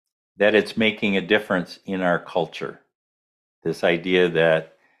that it's making a difference in our culture. This idea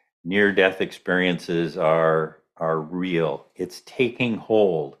that near-death experiences are real. It's taking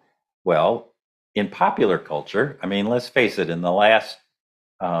hold. Well, in popular culture, I mean, let's face it, in the last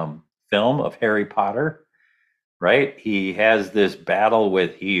film of Harry Potter, right? He has this battle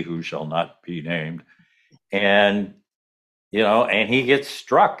with he who shall not be named. And and he gets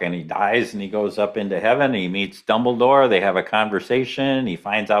struck and he dies and he goes up into heaven. He meets Dumbledore. They have a conversation. He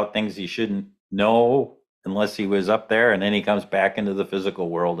finds out things he shouldn't know unless he was up there. And then he comes back into the physical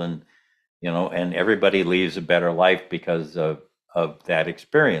world, and, and everybody leaves a better life because of that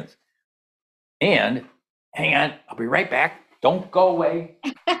experience. And hang on, I'll be right back. Don't go away.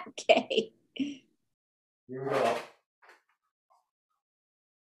 Okay. Here we go.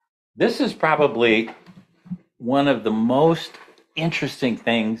 This is probably one of the most interesting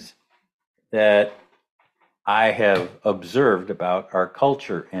things that I have observed about our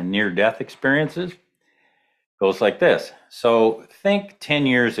culture and near-death experiences. Goes like this. So think 10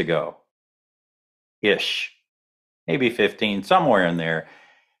 years ago, ish, maybe 15, somewhere in there.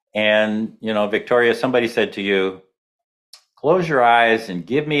 And, Victoria, somebody said to you, close your eyes and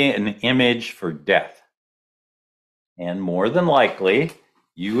give me an image for death. And more than likely,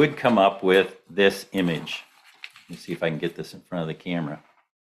 you would come up with this image. Let me see if I can get this in front of the camera.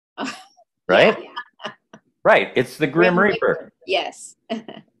 Right? Yeah. Right. It's the Grim Reaper. Yes.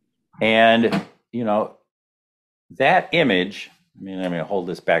 And, that image, I'm going to hold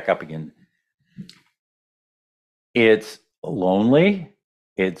this back up again. It's lonely.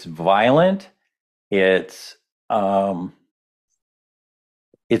 It's violent. It's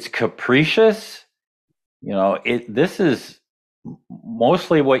capricious. This is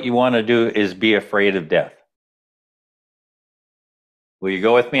mostly what you want to do is be afraid of death. Will you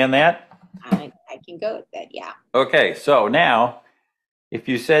go with me on that? I can go with that, yeah. Okay, so now, if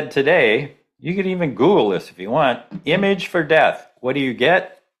you said today, you could even Google this if you want, image for death. What do you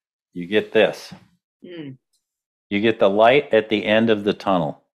get? You get this. You get the light at the end of the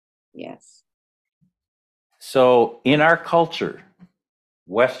tunnel. Yes. So in our culture,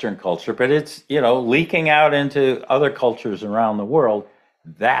 Western culture, but it's, leaking out into other cultures around the world,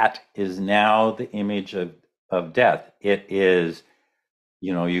 that is now the image of death. It is,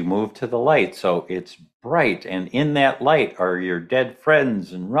 you move to the light, so it's bright, and in that light are your dead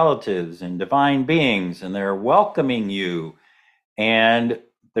friends and relatives and divine beings, and they're welcoming you. And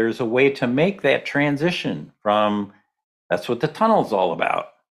there's a way to make that transition from, that's what the tunnel's all about,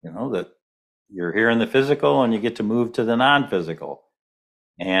 that you're here in the physical and you get to move to the non-physical.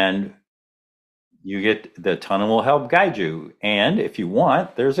 And the tunnel will help guide you. And if you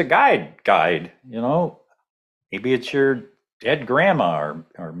want, there's a guide, maybe it's your dead grandma,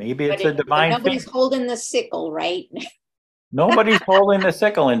 or maybe it's a divine. Nobody's holding the sickle, right? Nobody's holding the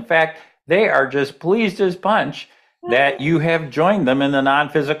sickle. In fact, they are just pleased as punch that you have joined them in the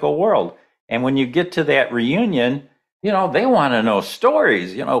non-physical world. And when you get to that reunion, they want to know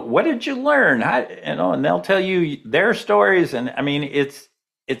stories. What did you learn? And they'll tell you their stories. And it's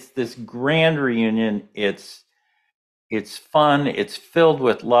this grand reunion. It's fun. It's filled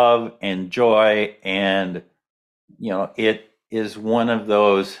with love and joy. And, it is one of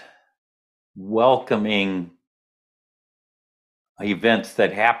those welcoming events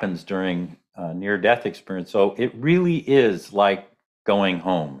that happens during a near-death experience. So it really is like going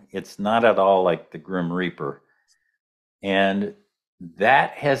home. It's not at all like the Grim Reaper. And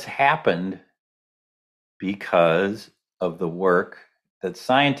that has happened because of the work that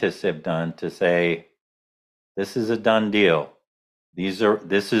scientists have done to say, this is a done deal.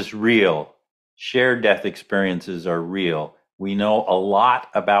 This is real. Shared death experiences are real. We know a lot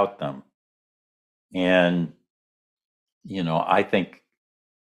about them. And, I think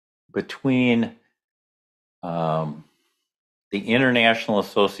between the International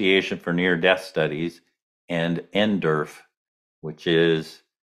Association for Near-Death Studies and NDERF, which is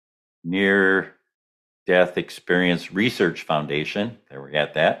Near Death Experience Research Foundation, there we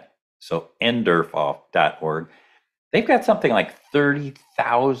got that. So NDERF.org. They've got something like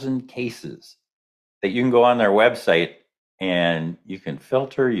 30,000 cases that you can go on their website and you can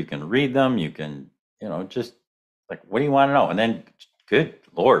filter, you can read them, you can, just like, what do you want to know? And then, good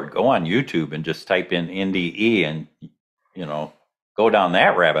Lord, go on YouTube and just type in NDE and, go down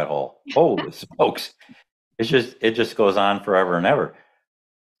that rabbit hole. Holy smokes. It just goes on forever and ever.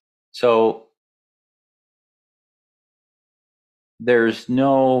 So there's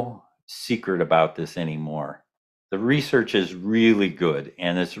no secret about this anymore. The research is really good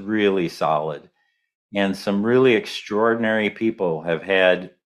and it's really solid. And some really extraordinary people have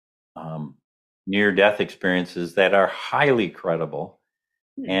had near-death experiences that are highly credible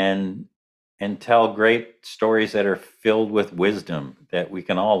and tell great stories that are filled with wisdom that we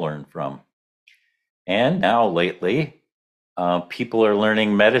can all learn from. And now lately, people are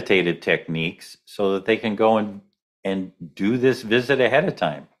learning meditative techniques so that they can go and do this visit ahead of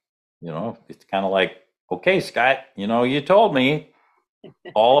time. It's kind of like, okay, Scott, you told me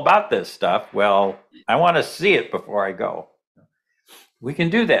all about this stuff. Well, I want to see it before I go. We can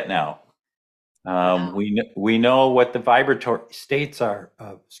do that now. Wow. We know what the vibratory states are.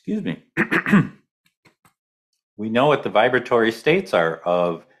 Excuse me. We know what the vibratory states are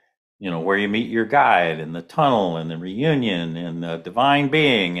of, where you meet your guide, and the tunnel, and the reunion, and the divine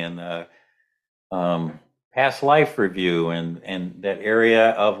being, and the past life review, and that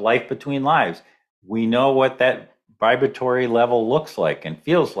area of life between lives. We know what that vibratory level looks like and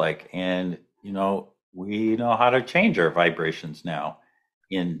feels like, and we know how to change our vibrations now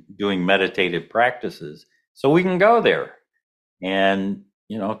in doing meditative practices, so we can go there and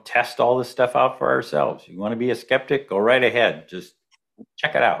test all this stuff out for ourselves. You want to be a skeptic, go right ahead, just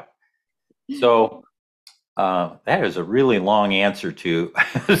check it out. So That is a really long answer to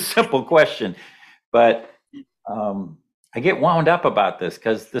a simple question, but I get wound up about this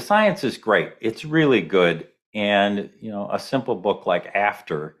because the science is great. It's really good. And, a simple book like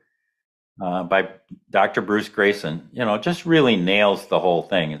by Dr. Bruce Grayson, just really nails the whole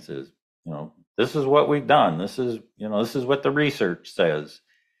thing. It says, this is what we've done. This is what the research says.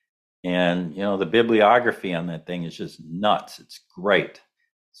 And, the bibliography on that thing is just nuts. It's great.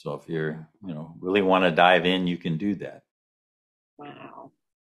 So if you're, really want to dive in, you can do that. Wow.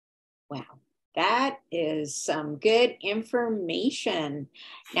 Wow. That is some good information.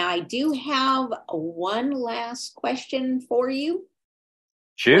 Now, I do have one last question for you.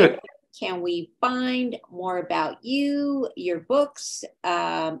 Shoot. Where can we find more about you, your books,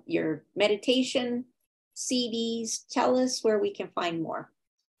 your meditation CDs? Tell us where we can find more.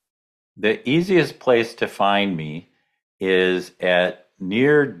 The easiest place to find me is at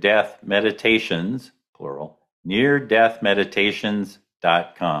Near Death Meditations, plural,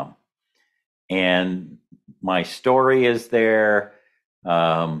 neardeathmeditations.com. And my story is there.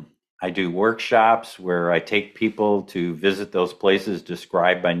 I do workshops where I take people to visit those places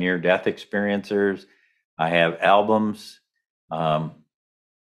described by near-death experiencers. I have albums that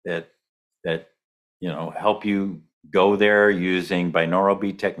help you go there using binaural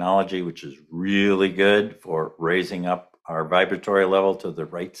beat technology, which is really good for raising up our vibratory level to the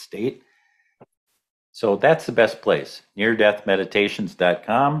right state. So that's the best place,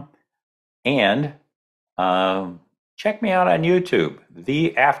 neardeathmeditations.com. And check me out on YouTube,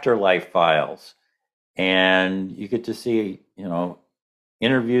 The Afterlife Files. And you get to see,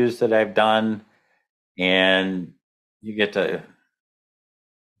 interviews that I've done, and you get to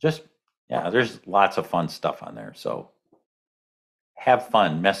there's lots of fun stuff on there. So have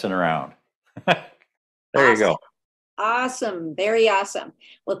fun messing around. There you go. Awesome. Very awesome.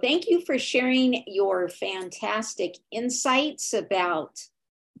 Well, thank you for sharing your fantastic insights about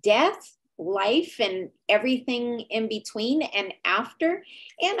death, life, and everything in between and after.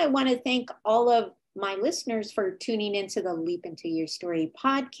 And I want to thank all of my listeners for tuning into the Leap Into Your Story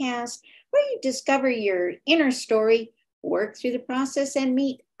podcast, where you discover your inner story, work through the process, and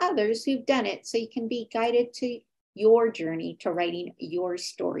meet others who've done it so you can be guided to your journey to writing your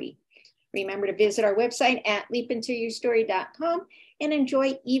story. Remember to visit our website at leapintoyourstory.com and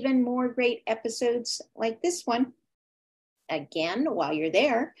enjoy even more great episodes like this one. Again, while you're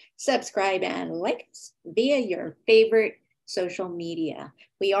there, subscribe and like us via your favorite social media.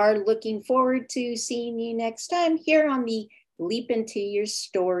 We are looking forward to seeing you next time here on the Leap Into Your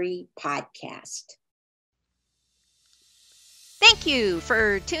Story podcast. Thank you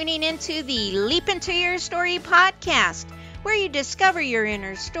for tuning into the Leap Into Your Story podcast, where you discover your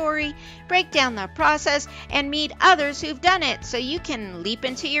inner story, break down the process, and meet others who've done it so you can leap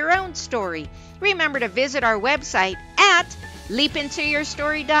into your own story. Remember to visit our website at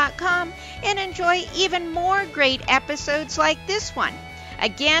leapintoyourstory.com and enjoy even more great episodes like this one.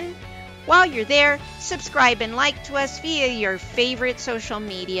 Again, while you're there, subscribe and like to us via your favorite social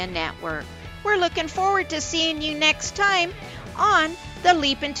media network. We're looking forward to seeing you next time on the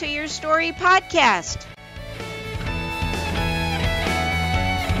Leap Into Your Story podcast.